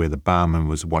Dow to where the barman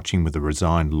was watching with a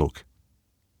resigned look.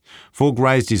 Falk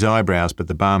raised his eyebrows, but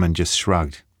the barman just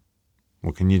shrugged.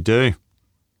 "What can you do?"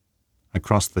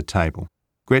 Across the table,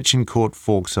 Gretchen caught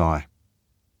Falk's eye.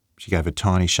 She gave a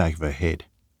tiny shake of her head.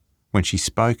 When she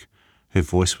spoke, her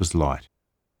voice was light.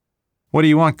 "What do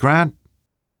you want, Grant?"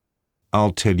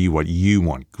 "I'll tell you what you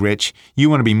want, Gretch. You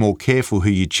want to be more careful who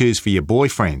you choose for your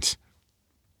boyfriends."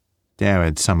 Dow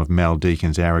had some of Mal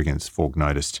Deacon's arrogance, Falk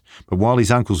noticed, but while his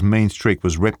uncle's mean streak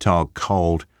was reptile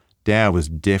cold, Dow was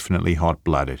definitely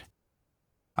hot-blooded.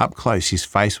 Up close, his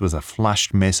face was a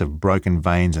flushed mess of broken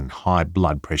veins and high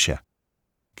blood pressure.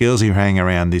 Girls who hang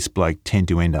around this bloke tend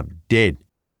to end up dead.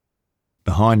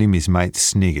 Behind him, his mates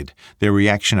sniggered, their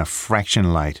reaction a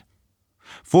fraction late.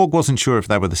 Falk wasn't sure if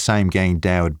they were the same gang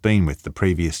Dow had been with the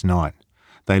previous night.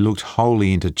 They looked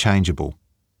wholly interchangeable.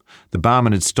 The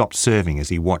barman had stopped serving as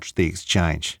he watched the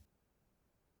exchange.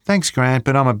 "Thanks, Grant,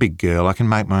 but I'm a big girl. I can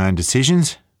make my own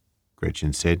decisions,"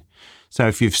 Gretchen said. "So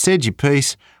if you've said your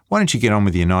piece, why don't you get on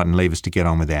with your night and leave us to get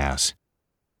on with ours?"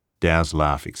 Dow's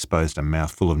laugh exposed a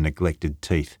mouthful of neglected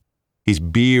teeth. His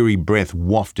beery breath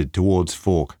wafted towards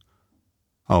Falk.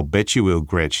 "I'll bet you will,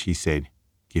 Gretch," he said,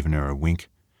 giving her a wink.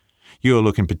 "You're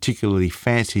looking particularly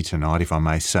fancy tonight, if I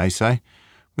may say so.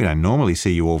 We don't normally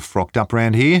see you all frocked up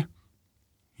round here."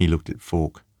 He looked at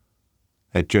Falk.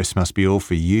 "That dress must be all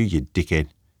for you, you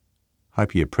dickhead.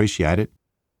 Hope you appreciate it."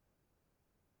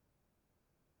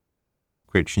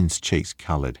 Gretchen's cheeks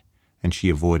coloured, and she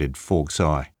avoided Falk's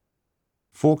eye.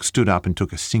 Falk stood up and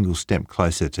took a single step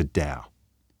closer to Dow.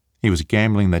 He was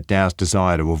gambling that Dow's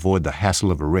desire to avoid the hassle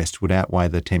of arrest would outweigh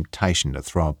the temptation to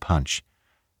throw a punch.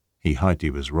 He hoped he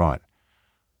was right.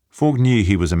 Falk knew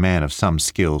he was a man of some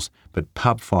skills, but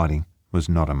pub fighting was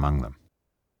not among them.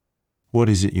 "What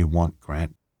is it you want,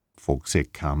 Grant?" Falk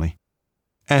said calmly.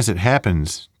 "As it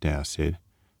happens," Dow said,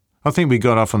 "I think we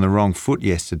got off on the wrong foot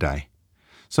yesterday.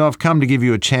 So I've come to give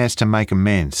you a chance to make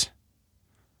amends."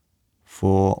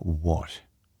 "For what?"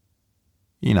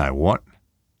 "You know what."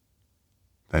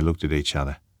 They looked at each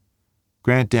other.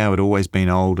 Grant Dow had always been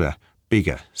older,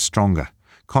 bigger, stronger,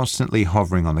 constantly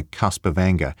hovering on the cusp of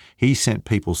anger. He sent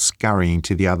people scurrying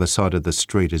to the other side of the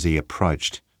street as he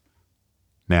approached.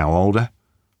 Now older,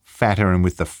 fatter and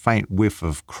with the faint whiff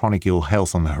of chronic ill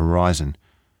health on the horizon,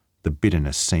 the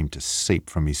bitterness seemed to seep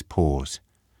from his pores.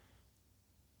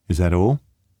 "Is that all?"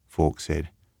 Falk said.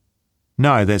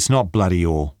 "No, that's not bloody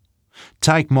all.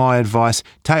 Take my advice,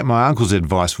 take my uncle's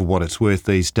advice for what it's worth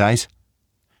these days.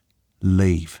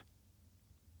 Leave."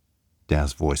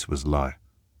 Dow's voice was low.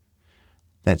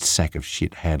 "That sack of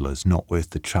shit Hadler's not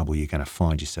worth the trouble you're going to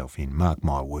find yourself in, mark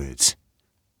my words."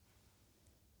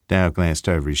 Dow glanced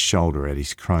over his shoulder at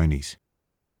his cronies.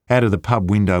 Out of the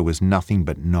pub window was nothing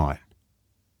but night.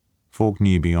 Falk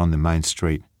knew beyond the main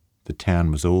street the town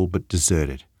was all but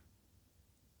deserted.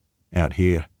 Out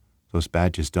here, those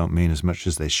badges don't mean as much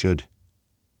as they should.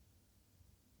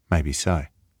 Maybe so,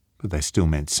 but they still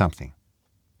meant something.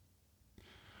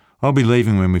 "I'll be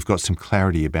leaving when we've got some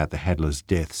clarity about the Hadler's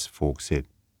deaths," Falk said.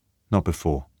 "Not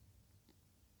before."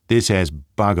 "This has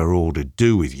bugger all to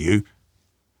do with you."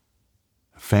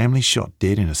 "A family shot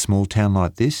dead in a small town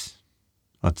like this?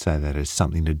 I'd say that has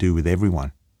something to do with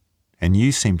everyone. And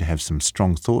you seem to have some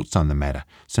strong thoughts on the matter,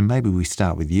 so maybe we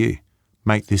start with you.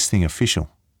 Make this thing official.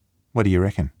 What do you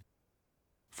reckon?"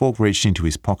 Falk reached into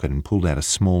his pocket and pulled out a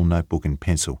small notebook and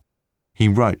pencil. He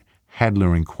wrote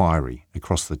Hadler Inquiry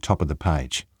across the top of the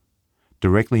page.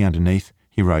 Directly underneath,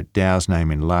 he wrote Dow's name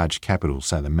in large capitals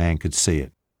so the man could see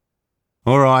it.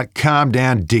 "All right, calm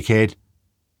down, dickhead."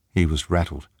 He was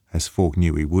rattled, as Falk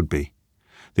knew he would be.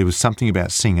 There was something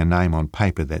about seeing a name on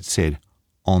paper that said,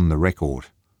 "On the record."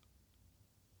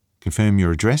 "Confirm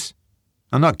your address?"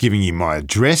 "I'm not giving you my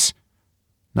address."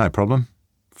 "No problem."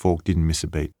 Falk didn't miss a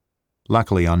beat.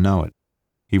 "Luckily, I know it."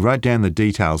 He wrote down the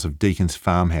details of Deacon's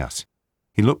farmhouse.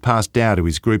 He looked past Dow to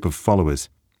his group of followers.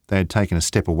 They had taken a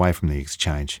step away from the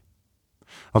exchange.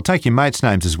 "I'll take your mates'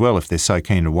 names as well if they're so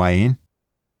keen to weigh in."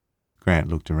 Grant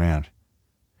looked around.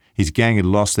 His gang had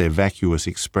lost their vacuous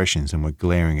expressions and were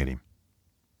glaring at him.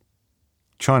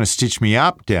 "Trying to stitch me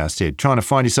up," Dow said. "Trying to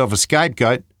find yourself a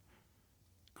scapegoat."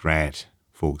 "Grant,"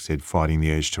 Falk said, fighting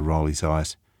the urge to roll his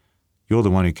eyes. "You're the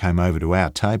one who came over to our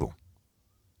table."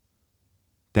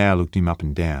 Dow looked him up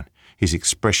and down, his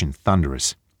expression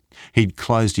thunderous. He'd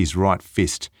closed his right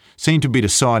fist, seemed to be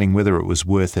deciding whether it was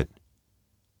worth it.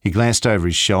 He glanced over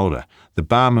his shoulder. The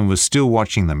barman was still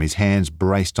watching them, his hands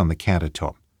braced on the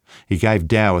countertop. He gave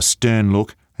Dow a stern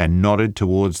look and nodded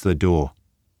towards the door.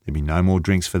 There'd be no more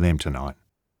drinks for them tonight.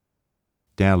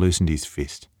 Dow loosened his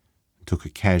fist and took a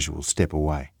casual step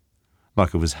away,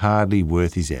 like it was hardly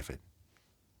worth his effort.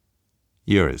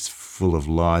 "You're as full of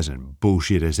lies and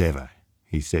bullshit as ever,"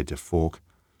 he said to Falk.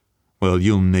 "Well,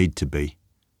 you'll need to be.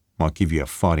 Might give you a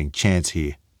fighting chance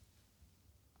here."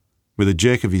 With a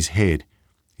jerk of his head,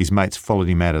 His mates followed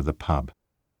him out of the pub.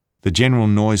 The general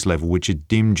noise level, which had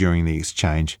dimmed during the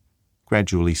exchange,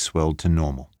 gradually swelled to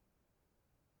normal.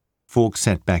 Falk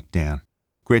sat back down.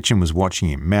 Gretchen was watching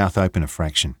him, mouth open a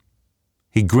fraction.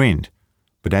 He grinned,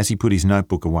 but as he put his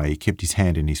notebook away, he kept his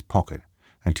hand in his pocket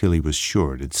until he was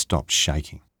sure it had stopped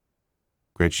shaking.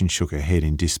 Gretchen shook her head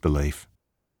in disbelief.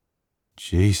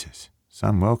 Jesus,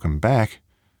 son, welcome back.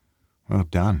 Well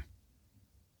done.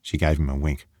 She gave him a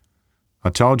wink. I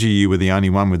told you were the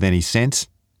only one with any sense.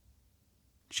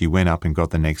 She went up and got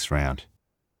the next round.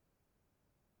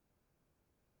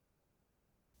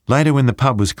 Later, when the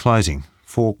pub was closing,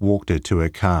 Falk walked her to her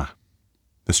car.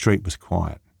 The street was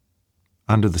quiet.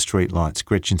 Under the street lights,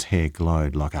 Gretchen's hair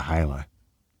glowed like a halo.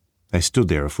 They stood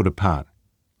there a foot apart,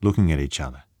 looking at each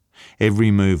other,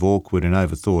 every move awkward and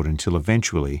overthought until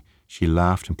eventually she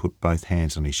laughed and put both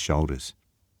hands on his shoulders.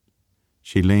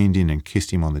 She leaned in and kissed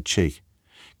him on the cheek,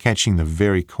 catching the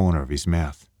very corner of his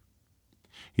mouth.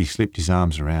 He slipped his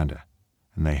arms around her,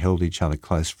 and they held each other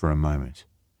close for a moment,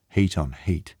 heat on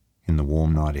heat in the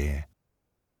warm night air.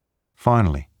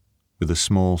 Finally, with a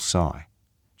small sigh,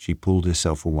 she pulled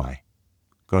herself away,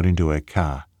 got into her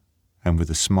car, and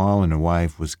with a smile and a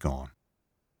wave was gone.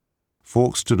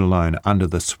 Falk stood alone under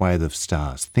the swathe of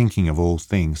stars, thinking of all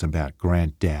things about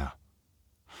Grant Dow.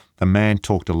 The man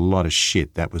talked a lot of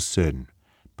shit, that was certain,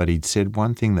 but he'd said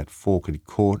one thing that Falk had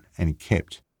caught and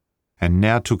kept, and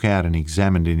now took out and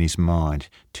examined in his mind,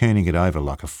 turning it over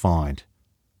like a find.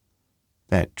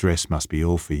 That dress must be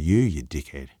all for you, you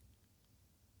dickhead.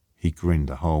 He grinned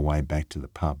the whole way back to the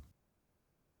pub.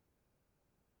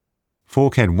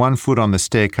 Falk had one foot on the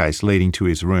staircase leading to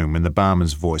his room when the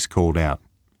barman's voice called out,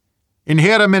 "In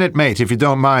here a minute, mate, if you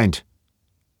don't mind."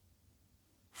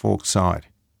 Falk sighed,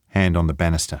 hand on the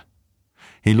banister.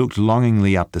 He looked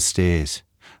longingly up the stairs.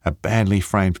 A badly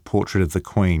framed portrait of the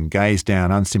Queen gazed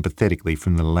down unsympathetically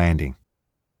from the landing.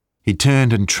 He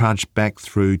turned and trudged back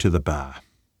through to the bar.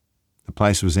 The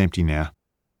place was empty now.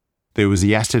 There was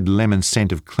the acid lemon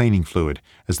scent of cleaning fluid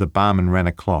as the barman ran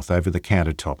a cloth over the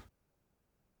countertop.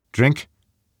 "Drink?"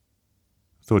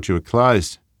 "I thought you were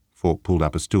closed." Falk pulled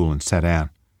up a stool and sat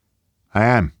down. "I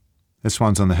am. This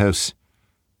one's on the house."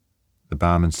 The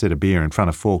barman set a beer in front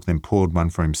of Falk, then poured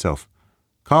one for himself.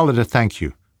 "Call it a thank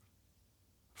you."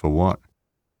 "For what?"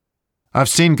 "I've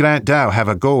seen Grant Dow have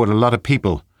a go at a lot of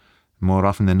people. More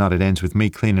often than not it ends with me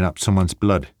cleaning up someone's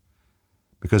blood.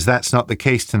 Because that's not the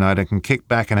case tonight, I can kick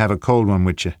back and have a cold one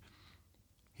with you."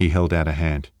 He held out a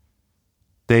hand.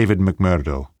 "David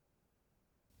McMurdo."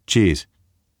 "Cheers."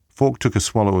 Falk took a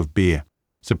swallow of beer,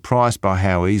 surprised by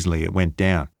how easily it went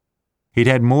down. He'd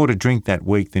had more to drink that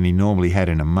week than he normally had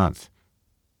in a month.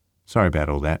 "Sorry about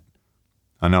all that.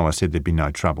 I know I said there'd be no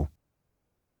trouble."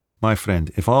 "My friend,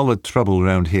 if all the trouble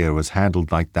round here was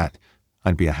handled like that,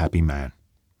 I'd be a happy man,"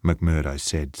 McMurdo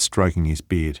said, stroking his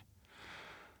beard.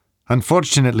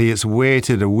 "Unfortunately, it's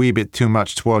weighted a wee bit too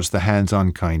much towards the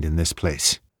hands-on kind in this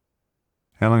place."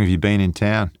 "How long have you been in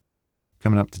town?"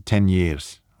 "Coming up to 10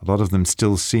 years. A lot of them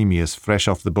still see me as fresh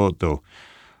off the boat, though.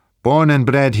 Born and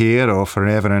bred here, or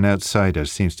forever an outsider,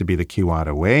 seems to be the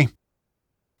Kiwara way."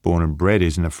 "Born and bred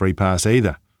isn't a free pass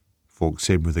either," Falk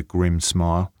said with a grim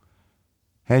smile.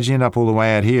 "How'd you end up all the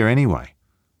way out here anyway?"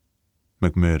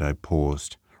 McMurdo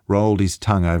paused, rolled his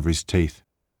tongue over his teeth.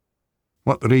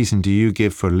 "What reason do you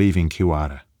give for leaving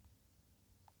Kiwara?"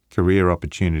 "Career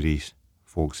opportunities,"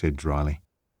 Falk said dryly.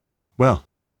 "Well,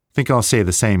 I think I'll say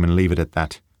the same and leave it at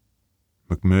that."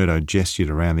 McMurdo gestured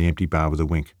around the empty bar with a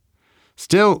wink.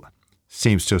 "Still,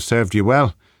 seems to have served you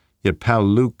well. Your pal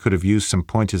Luke could have used some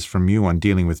pointers from you on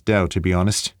dealing with Dow, to be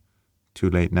honest. Too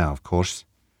late now, of course."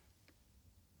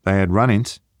 "They had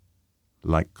run-ins?"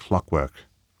 "Like clockwork,"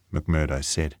 McMurdo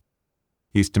said.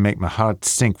 "Used to make my heart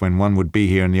sink when one would be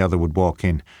here and the other would walk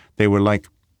in. They were like,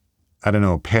 I don't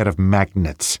know, a pair of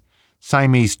magnets.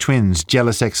 Siamese twins,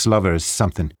 jealous ex-lovers,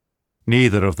 something.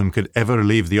 Neither of them could ever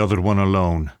leave the other one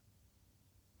alone."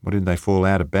 "What did they fall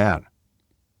out about?"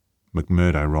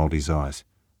 McMurdo rolled his eyes.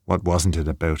 What wasn't it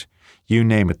about? You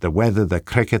name it, the weather, the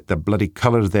cricket, the bloody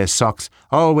colour of their socks,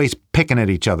 always picking at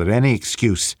each other, any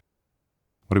excuse.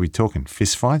 "What are we talking,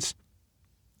 fistfights?"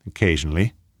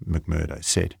 "Occasionally," McMurdo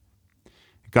said.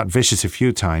 "It got vicious a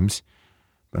few times,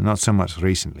 but not so much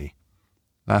recently.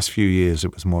 Last few years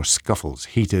it was more scuffles,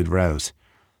 heated rows.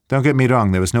 Don't get me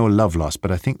wrong, there was no love lost,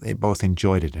 but I think they both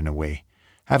enjoyed it in a way.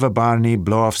 Have a barney,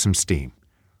 blow off some steam."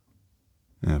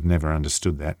 "I've never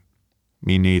understood that."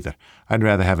 "Me neither. I'd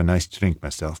rather have a nice drink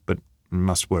myself, but it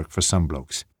must work for some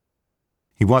blokes."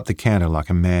 He wiped the counter like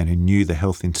a man who knew the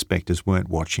health inspectors weren't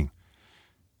watching.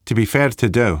 To be fair to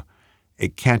Doe,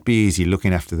 it can't be easy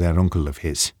looking after that uncle of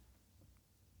his.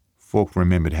 Falk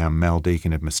remembered how Mel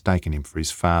Deacon had mistaken him for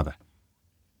his father.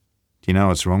 Do you know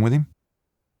what's wrong with him?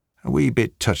 A wee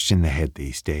bit touched in the head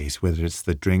these days. Whether it's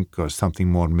the drink or something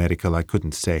more medical, I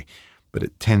couldn't say, but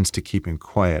it tends to keep him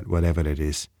quiet, whatever it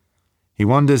is. He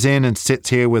wanders in and sits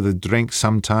here with a drink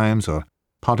sometimes, or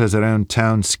potters around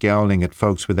town scowling at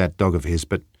folks with that dog of his,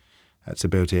 but that's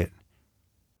about it.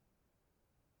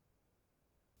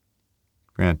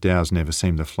 Grant Dow's never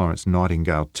seemed the Florence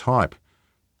Nightingale type.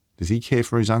 Does he care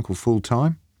for his uncle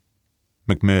full-time?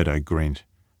 McMurdo grinned.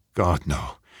 God,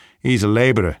 no. He's a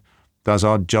labourer. Does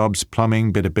odd jobs,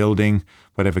 plumbing, bit of building,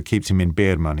 whatever keeps him in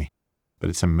beer money. But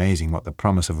it's amazing what the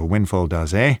promise of a windfall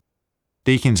does, eh?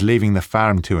 Deacon's leaving the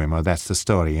farm to him, or that's the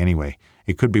story anyway.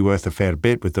 It could be worth a fair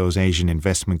bit with those Asian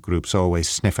investment groups always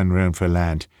sniffing round for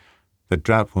land. The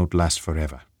drought won't last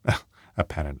forever,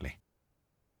 apparently.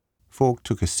 Falk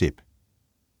took a sip.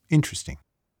 Interesting.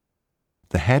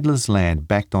 The Hadler's land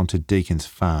backed onto Deacon's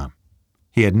farm.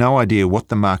 He had no idea what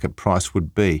the market price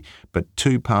would be, but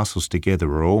 2 parcels together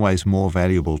were always more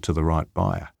valuable to the right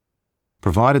buyer.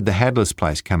 Provided the Hadler's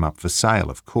place came up for sale,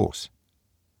 of course.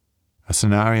 A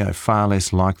scenario far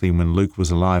less likely when Luke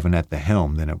was alive and at the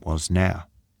helm than it was now.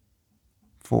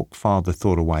 Falk filed the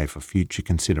thought away for future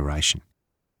consideration.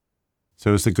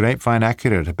 So is the grapevine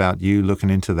accurate about you looking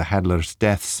into the Hadler's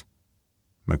deaths?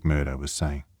 McMurdo was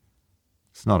saying.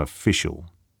 It's not official,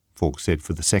 Falk said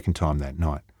for the second time that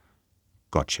night.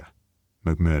 Gotcha,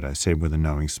 McMurdo said with a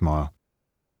knowing smile.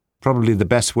 Probably the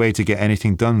best way to get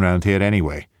anything done round here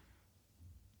anyway.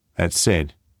 That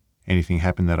said, anything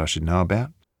happen that I should know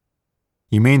about?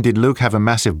 You mean did Luke have a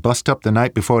massive bust-up the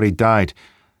night before he died?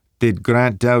 Did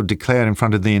Grant Dow declare in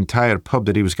front of the entire pub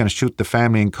that he was going to shoot the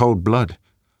family in cold blood?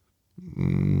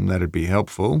 That'd be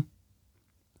helpful.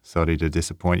 Sorry to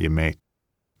disappoint you, mate.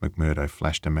 McMurdo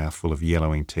flashed a mouthful of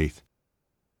yellowing teeth.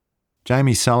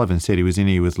 Jamie Sullivan said he was in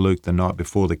here with Luke the night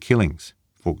before the killings,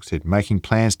 Falk said, making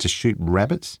plans to shoot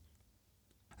rabbits.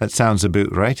 That sounds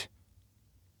about right.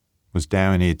 Was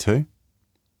Dow in here too?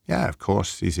 Yeah, of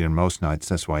course, he's here most nights,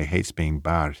 that's why he hates being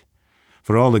barred.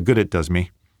 For all the good it does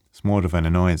me, it's more of an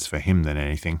annoyance for him than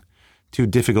anything. Too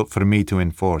difficult for me to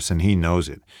enforce, and he knows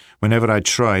it. Whenever I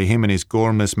try, him and his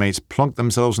gormless mates plunk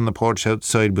themselves on the porch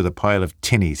outside with a pile of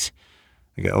tinnies.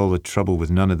 I get all the trouble with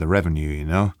none of the revenue, you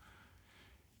know.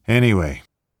 Anyway,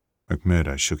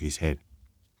 McMurdo shook his head.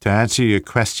 To answer your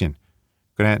question,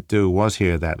 Grant Dow was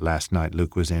here that last night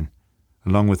Luke was in,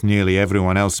 along with nearly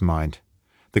everyone else, mind.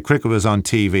 The cricket was on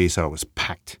TV, so it was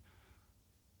packed.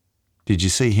 Did you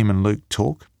see him and Luke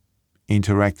talk?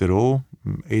 Interact at all?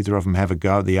 Either of them have a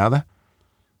go at the other?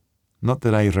 Not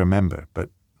that I remember, but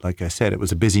like I said, it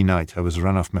was a busy night. I was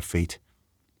run off my feet.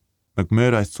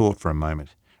 McMurdo thought for a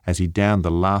moment as he downed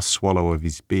the last swallow of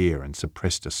his beer and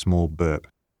suppressed a small burp.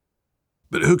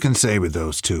 But who can say with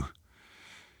those two?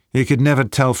 You could never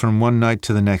tell from one night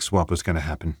to the next what was going to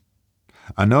happen.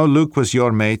 I know Luke was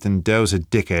your mate and Dow's a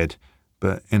dickhead,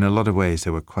 but in a lot of ways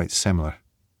they were quite similar.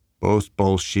 Both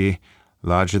bolshy,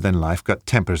 larger than life, got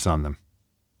tempers on them.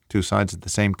 2 sides of the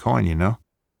same coin, you know.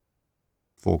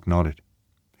 Falk nodded.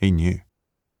 He knew.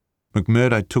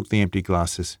 McMurdo took the empty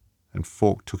glasses, and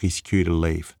Falk took his cue to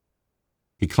leave.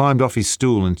 He climbed off his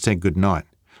stool and said good night,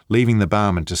 leaving the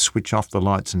barman to switch off the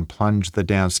lights and plunge the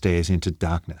downstairs into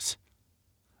darkness.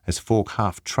 As Falk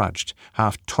half trudged,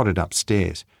 half tottered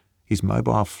upstairs, his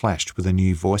mobile flashed with a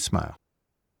new voicemail.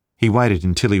 He waited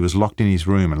until he was locked in his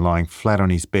room and lying flat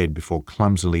on his bed before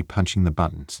clumsily punching the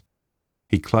buttons.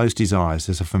 He closed his eyes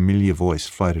as a familiar voice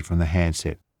floated from the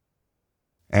handset.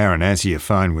 Aaron, answer your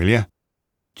phone, will you?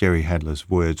 Jerry Hadler's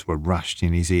words were rushed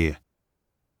in his ear.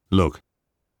 Look,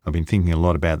 I've been thinking a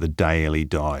lot about the day Ellie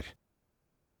died.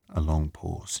 A long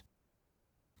pause.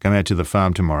 Come out to the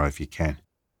farm tomorrow if you can.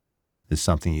 There's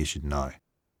something you should know.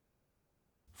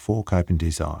 Falk opened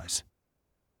his eyes.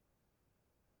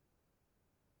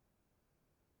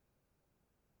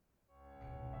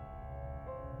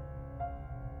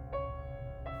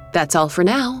 That's all for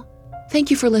now. Thank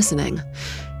you for listening.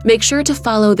 Make sure to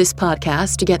follow this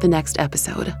podcast to get the next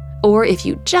episode. Or if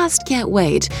you just can't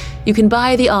wait, you can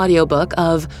buy the audiobook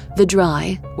of The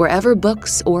Dry wherever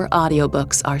books or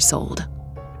audiobooks are sold.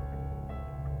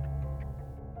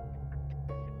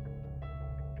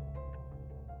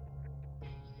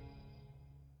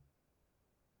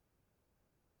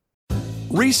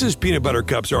 Reese's Peanut Butter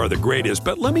Cups are the greatest,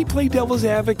 but let me play devil's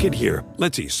advocate here.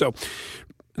 Let's see. So,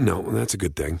 no, that's a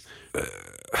good thing.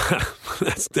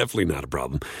 That's definitely not a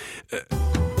problem.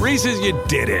 Reese's, you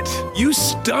did it. You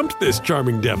stumped this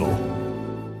charming devil.